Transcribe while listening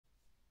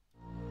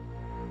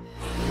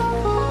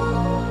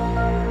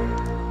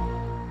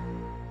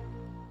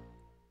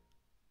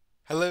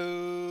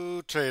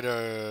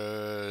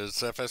Traders,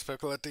 FX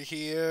Pip Collector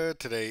here.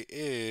 Today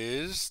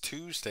is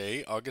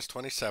Tuesday, August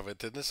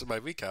 27th, and this is my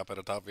recap at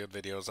the top of your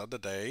videos of the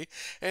day.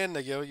 And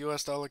the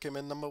US dollar came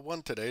in number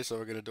one today, so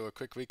we're going to do a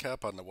quick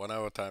recap on the 1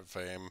 hour time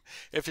frame.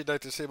 If you'd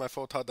like to see my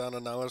full top-down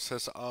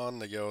analysis on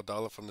the euro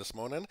dollar from this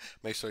morning,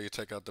 make sure you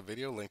check out the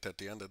video linked at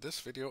the end of this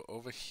video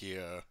over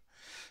here.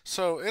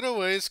 So it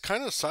always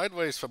kind of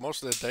sideways for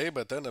most of the day,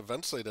 but then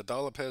eventually the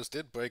dollar pairs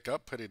did break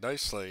up pretty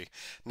nicely.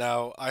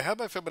 Now, I have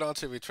my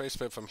Fibonacci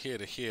retracement from here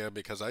to here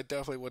because I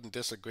definitely wouldn't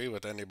disagree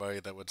with anybody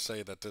that would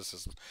say that this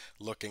is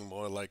looking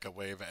more like a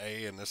wave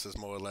A and this is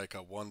more like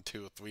a 1,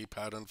 2, 3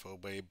 pattern for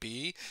wave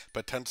B.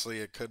 Potentially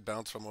it could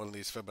bounce from one of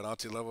these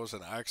Fibonacci levels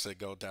and actually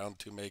go down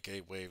to make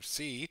a wave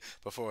C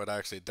before it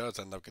actually does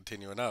end up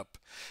continuing up.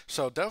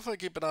 So definitely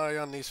keep an eye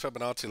on these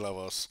Fibonacci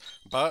levels,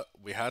 but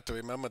we have to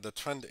remember the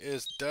trend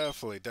is definitely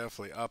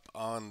up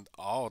on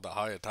all the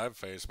higher time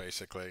frames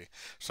basically.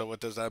 So what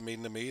does that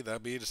mean to me?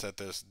 That means that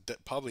there's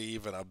probably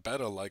even a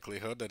better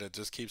likelihood that it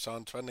just keeps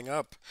on trending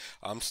up.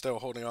 I'm still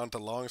holding on to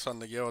longs on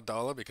the euro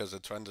dollar because the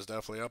trend is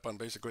definitely up on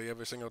basically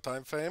every single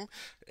time frame.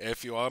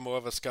 If you are more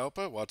of a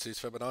scalper, watch these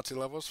Fibonacci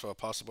levels for a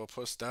possible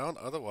push down.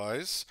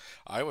 Otherwise,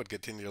 I would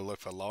continue to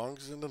look for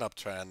longs in an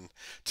uptrend.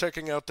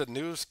 Checking out the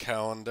news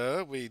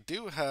calendar, we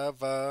do have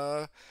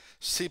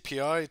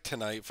CPI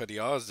tonight for the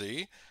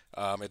Aussie.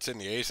 It's in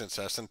the Asian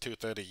session,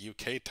 2:30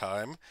 UK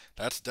time.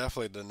 That's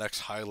definitely the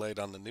next highlight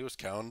on the news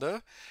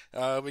calendar.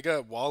 We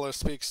got Waller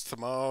speaks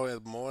tomorrow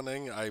in the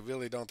morning. I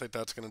really don't think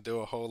that's going to do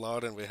a whole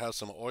lot, and we have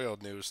some oil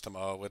news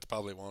tomorrow, which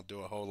probably won't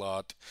do a whole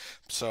lot.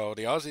 So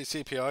the Aussie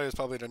CPI is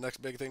probably the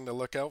next big thing to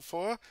look out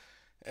for.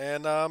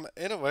 And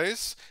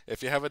anyways,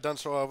 if you haven't done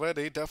so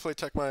already, definitely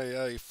check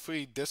my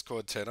free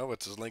Discord channel,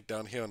 which is linked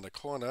down here in the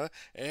corner.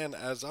 And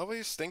as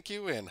always, thank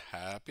you and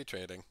happy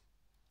trading.